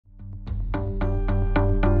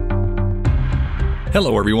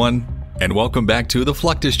Hello everyone, and welcome back to the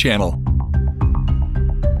Fluctus Channel.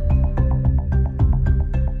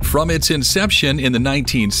 From its inception in the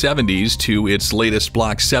 1970s to its latest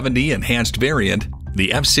Block 70 enhanced variant,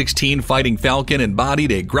 the F-16 Fighting Falcon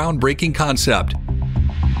embodied a groundbreaking concept.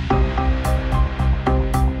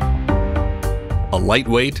 A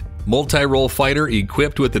lightweight, multi-role fighter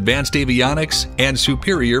equipped with advanced avionics and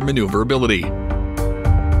superior maneuverability.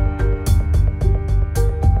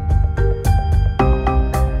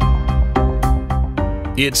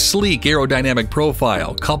 Its sleek aerodynamic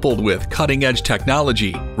profile, coupled with cutting-edge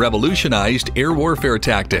technology, revolutionized air warfare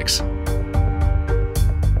tactics.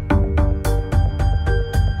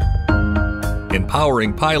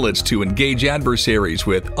 Empowering pilots to engage adversaries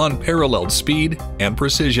with unparalleled speed and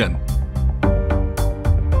precision.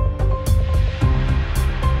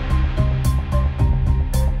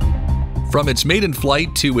 From its maiden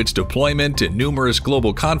flight to its deployment in numerous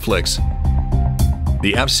global conflicts,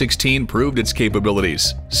 the F-16 proved its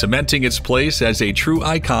capabilities, cementing its place as a true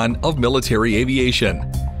icon of military aviation.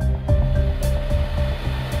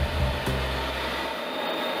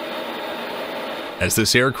 As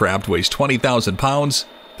this aircraft weighs 20,000 pounds,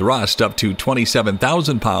 thrust up to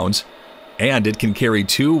 27,000 pounds, and it can carry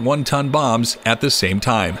two 1-ton bombs at the same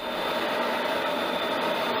time.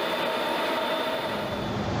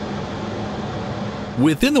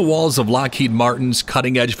 Within the walls of Lockheed Martin's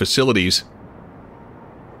cutting-edge facilities,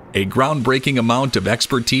 a groundbreaking amount of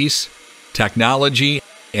expertise, technology,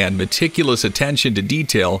 and meticulous attention to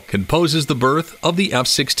detail composes the birth of the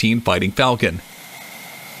F-16 Fighting Falcon.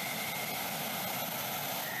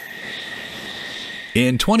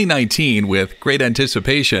 In 2019, with great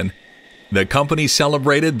anticipation, the company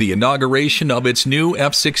celebrated the inauguration of its new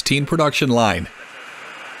F-16 production line,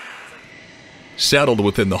 settled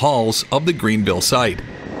within the halls of the Greenville site.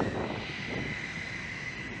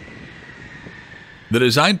 The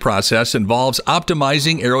design process involves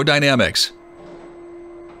optimizing aerodynamics,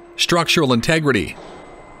 structural integrity,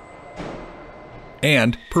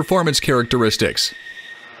 and performance characteristics.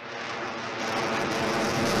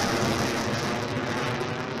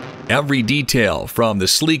 Every detail, from the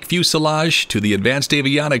sleek fuselage to the advanced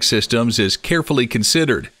avionics systems, is carefully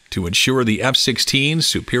considered to ensure the F-16's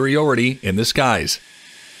superiority in the skies.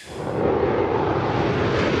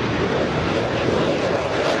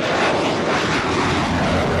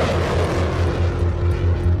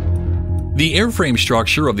 The airframe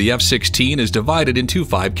structure of the F-16 is divided into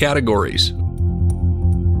 5 categories,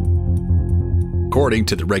 according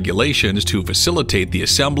to the regulations to facilitate the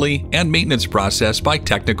assembly and maintenance process by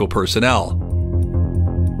technical personnel.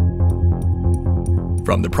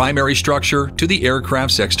 From the primary structure to the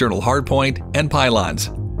aircraft's external hardpoint and pylons.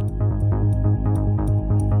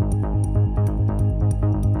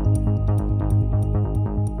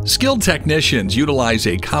 Skilled technicians utilize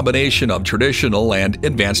a combination of traditional and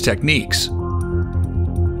advanced techniques,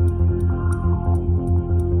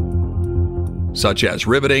 such as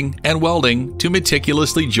riveting and welding, to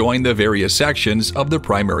meticulously join the various sections of the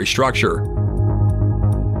primary structure,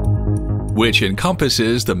 which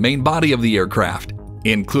encompasses the main body of the aircraft,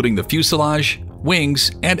 including the fuselage,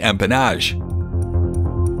 wings, and empennage.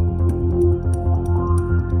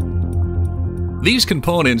 These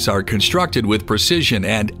components are constructed with precision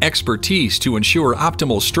and expertise to ensure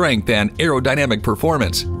optimal strength and aerodynamic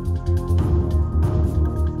performance.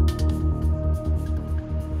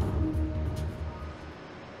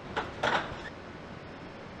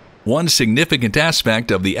 One significant aspect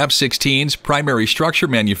of the F-16's primary structure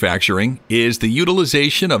manufacturing is the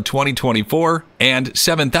utilization of 2024 and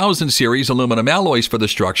 7000 series aluminum alloys for the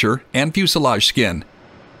structure and fuselage skin.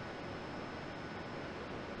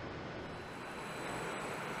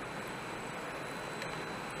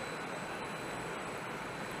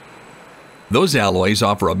 Those alloys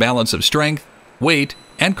offer a balance of strength, weight,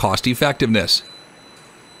 and cost effectiveness.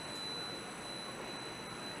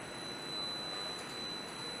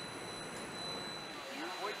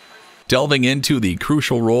 Delving into the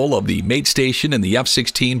crucial role of the mate station in the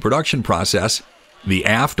F-16 production process, the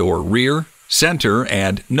aft or rear, center,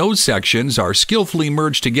 and nose sections are skillfully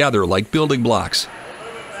merged together like building blocks.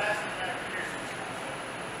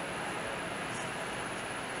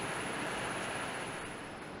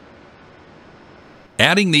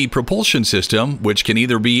 Adding the propulsion system, which can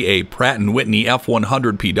either be a Pratt & Whitney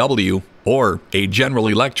F100 PW or a General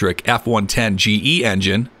Electric F110 GE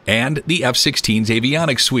engine, and the F-16's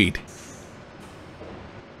avionics suite.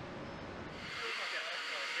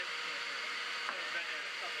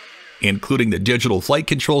 Including the digital flight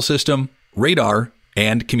control system, radar,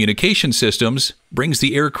 and communication systems, brings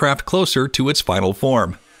the aircraft closer to its final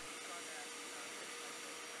form.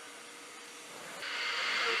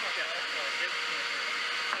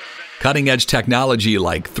 Cutting-edge technology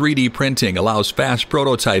like 3D printing allows fast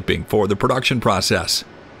prototyping for the production process.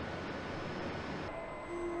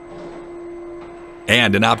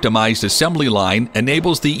 And an optimized assembly line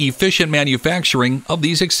enables the efficient manufacturing of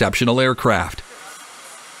these exceptional aircraft.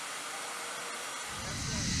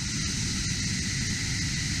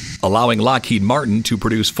 Allowing Lockheed Martin to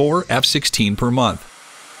produce 4 F-16 per month.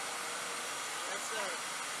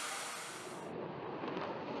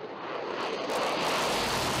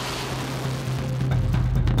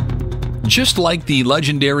 Just like the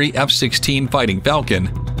legendary F-16 Fighting Falcon,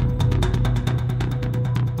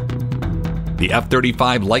 the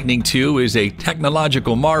F-35 Lightning II is a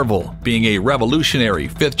technological marvel, being a revolutionary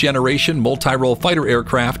 5th-generation multi-role fighter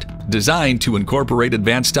aircraft designed to incorporate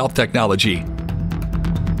advanced stealth technology.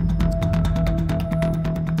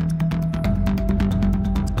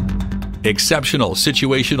 Exceptional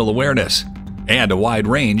situational awareness, and a wide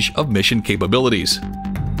range of mission capabilities.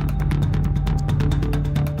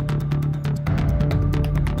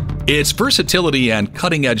 Its versatility and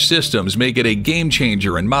cutting-edge systems make it a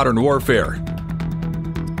game-changer in modern warfare.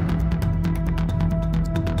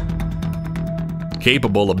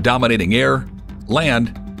 Capable of dominating air,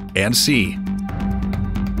 land, and sea.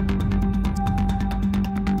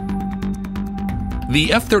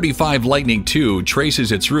 The F-35 Lightning II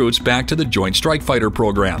traces its roots back to the Joint Strike Fighter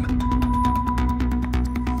program.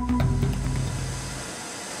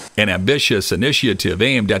 An ambitious initiative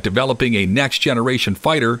aimed at developing a next-generation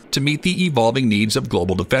fighter to meet the evolving needs of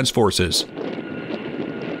global defense forces.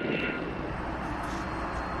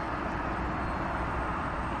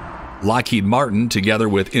 Lockheed Martin, together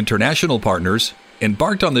with international partners,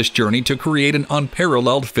 embarked on this journey to create an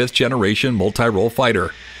unparalleled 5th-generation multi-role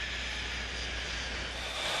fighter.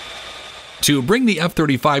 To bring the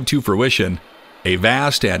F-35 to fruition, a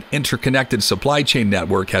vast and interconnected supply chain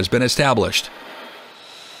network has been established.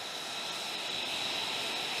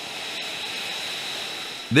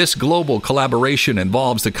 This global collaboration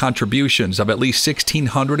involves the contributions of at least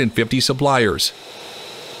 1,650 suppliers,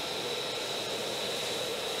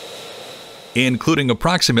 including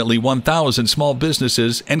approximately 1,000 small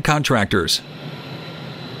businesses and contractors.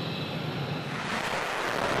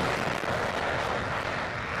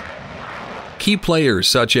 Key players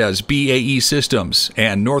such as BAE Systems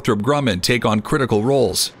and Northrop Grumman take on critical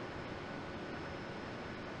roles.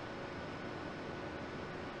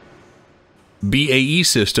 BAE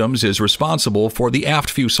Systems is responsible for the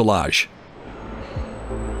aft fuselage,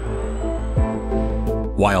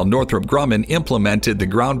 while Northrop Grumman implemented the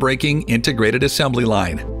groundbreaking integrated assembly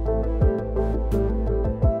line.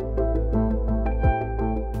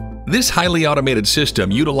 This highly automated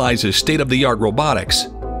system utilizes state-of-the-art robotics,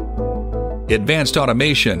 advanced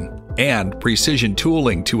automation, and precision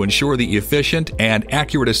tooling to ensure the efficient and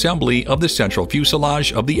accurate assembly of the central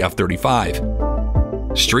fuselage of the F-35.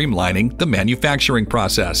 Streamlining the manufacturing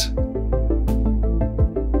process.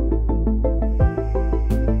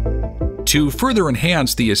 To further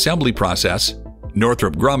enhance the assembly process,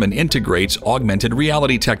 Northrop Grumman integrates augmented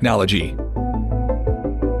reality technology.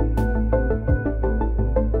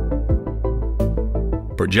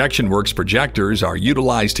 ProjectionWorks projectors are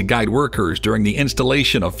utilized to guide workers during the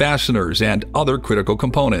installation of fasteners and other critical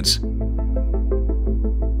components.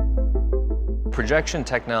 Projection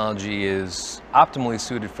technology is optimally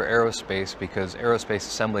suited for aerospace because aerospace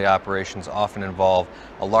assembly operations often involve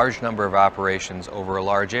a large number of operations over a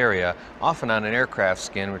large area, often on an aircraft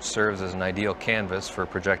skin, which serves as an ideal canvas for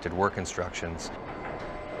projected work instructions.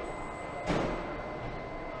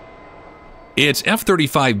 Its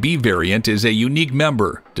F-35B variant is a unique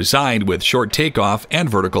member, designed with short takeoff and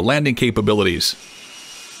vertical landing capabilities.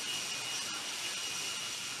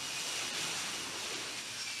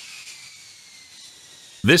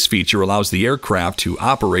 This feature allows the aircraft to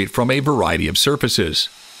operate from a variety of surfaces,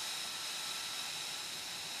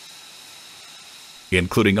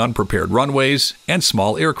 including unprepared runways and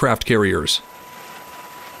small aircraft carriers,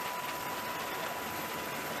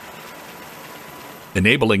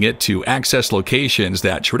 enabling it to access locations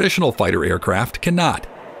that traditional fighter aircraft cannot.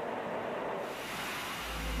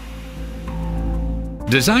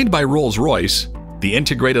 Designed by Rolls-Royce, the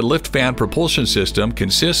integrated lift fan propulsion system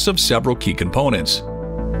consists of several key components,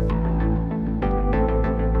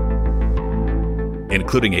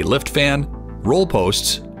 including a lift fan, roll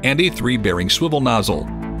posts, and a 3-bearing swivel nozzle.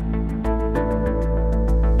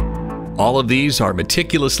 All of these are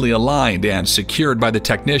meticulously aligned and secured by the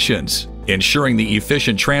technicians, ensuring the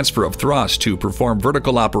efficient transfer of thrust to perform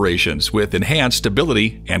vertical operations with enhanced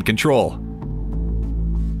stability and control.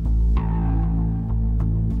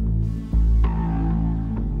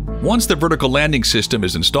 Once the vertical landing system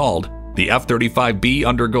is installed, The F35B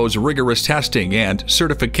undergoes rigorous testing and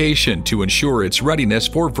certification to ensure its readiness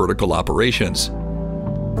for vertical operations.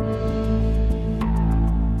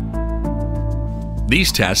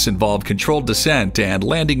 These tests involve controlled descent and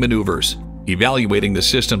landing maneuvers, evaluating the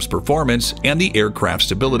system's performance and the aircraft's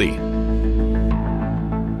stability.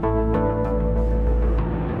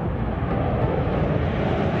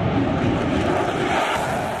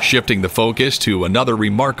 Shifting the focus to another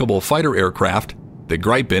remarkable fighter aircraft, the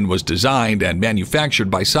Gripen was designed and manufactured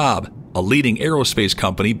by Saab, a leading aerospace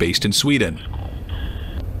company based in Sweden.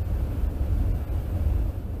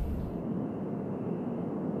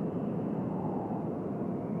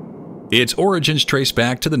 Its origins trace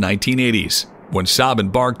back to the 1980s, when Saab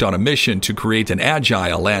embarked on a mission to create an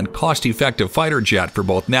agile and cost-effective fighter jet for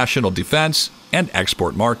both national defense and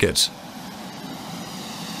export markets.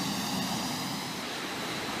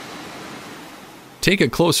 Take a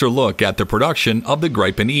closer look at the production of the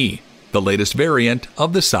Gripen E, the latest variant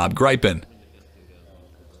of the Saab Gripen.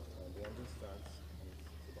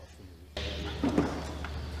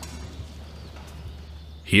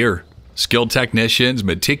 Here, skilled technicians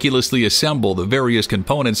meticulously assemble the various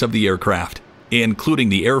components of the aircraft, including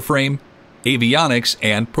the airframe, avionics,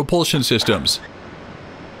 and propulsion systems.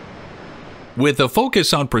 With a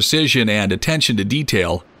focus on precision and attention to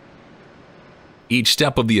detail, each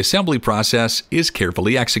step of the assembly process is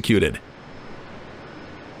carefully executed.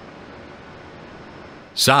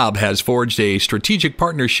 Saab has forged a strategic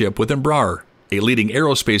partnership with Embraer, a leading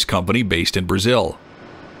aerospace company based in Brazil.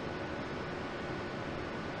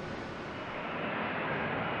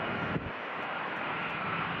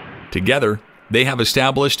 Together, they have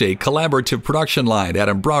established a collaborative production line at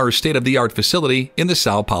Embraer's state-of-the-art facility in the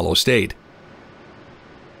Sao Paulo state.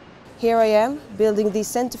 Here I am building the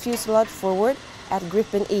center fuselage forward at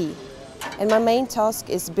Gripen E, and my main task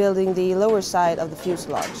is building the lower side of the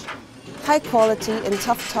fuselage. High quality and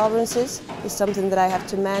tough tolerances is something that I have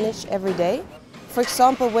to manage every day. For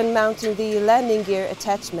example, when mounting the landing gear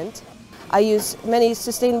attachment, I use many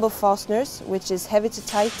sustainable fasteners, which is heavy to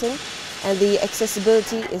tighten, and the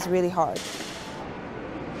accessibility is really hard.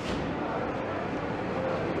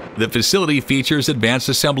 The facility features advanced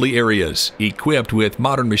assembly areas equipped with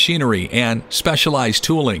modern machinery and specialized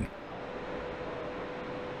tooling.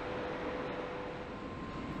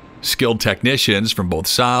 Skilled technicians from both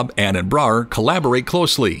Saab and Embraer collaborate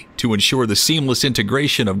closely to ensure the seamless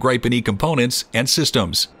integration of Gripen E components and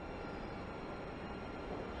systems.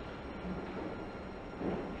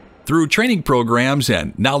 Through training programs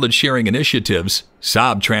and knowledge-sharing initiatives,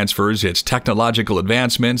 Saab transfers its technological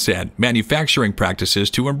advancements and manufacturing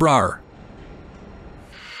practices to Embraer.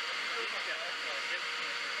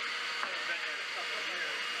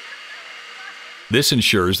 This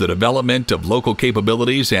ensures the development of local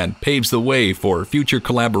capabilities and paves the way for future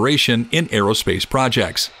collaboration in aerospace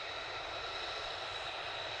projects.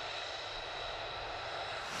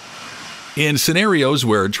 In scenarios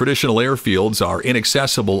where traditional airfields are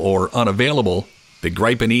inaccessible or unavailable, the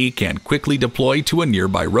Gripen E can quickly deploy to a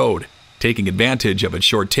nearby road, taking advantage of its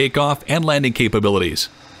short takeoff and landing capabilities.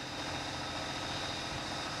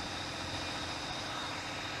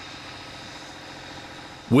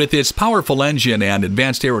 With its powerful engine and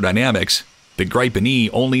advanced aerodynamics, the Gripen E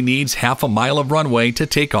only needs half a mile of runway to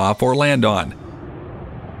take off or land on,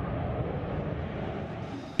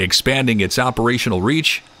 expanding its operational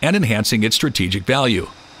reach and enhancing its strategic value.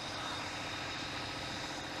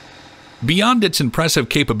 Beyond its impressive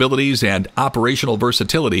capabilities and operational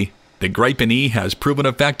versatility, the Gripen E has proven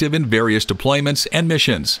effective in various deployments and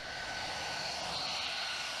missions.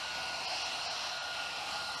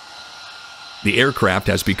 The aircraft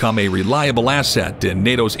has become a reliable asset in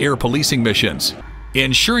NATO's air policing missions,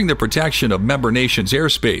 ensuring the protection of member nations'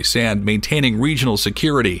 airspace and maintaining regional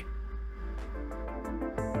security.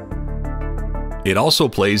 It also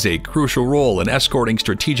plays a crucial role in escorting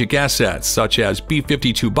strategic assets such as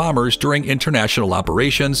B-52 bombers during international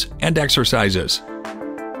operations and exercises.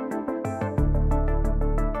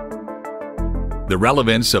 The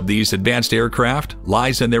relevance of these advanced aircraft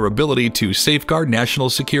lies in their ability to safeguard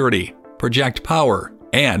national security, project power,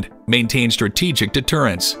 and maintain strategic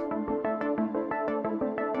deterrence.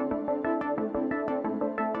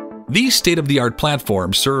 These state-of-the-art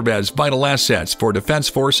platforms serve as vital assets for defense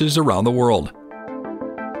forces around the world.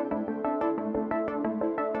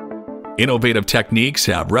 Innovative techniques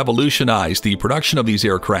have revolutionized the production of these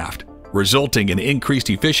aircraft, resulting in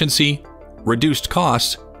increased efficiency, reduced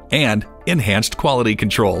costs, and enhanced quality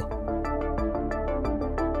control.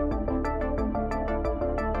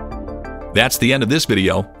 That's the end of this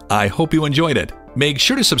video. I hope you enjoyed it. Make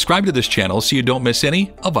sure to subscribe to this channel so you don't miss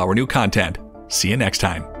any of our new content. See you next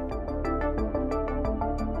time.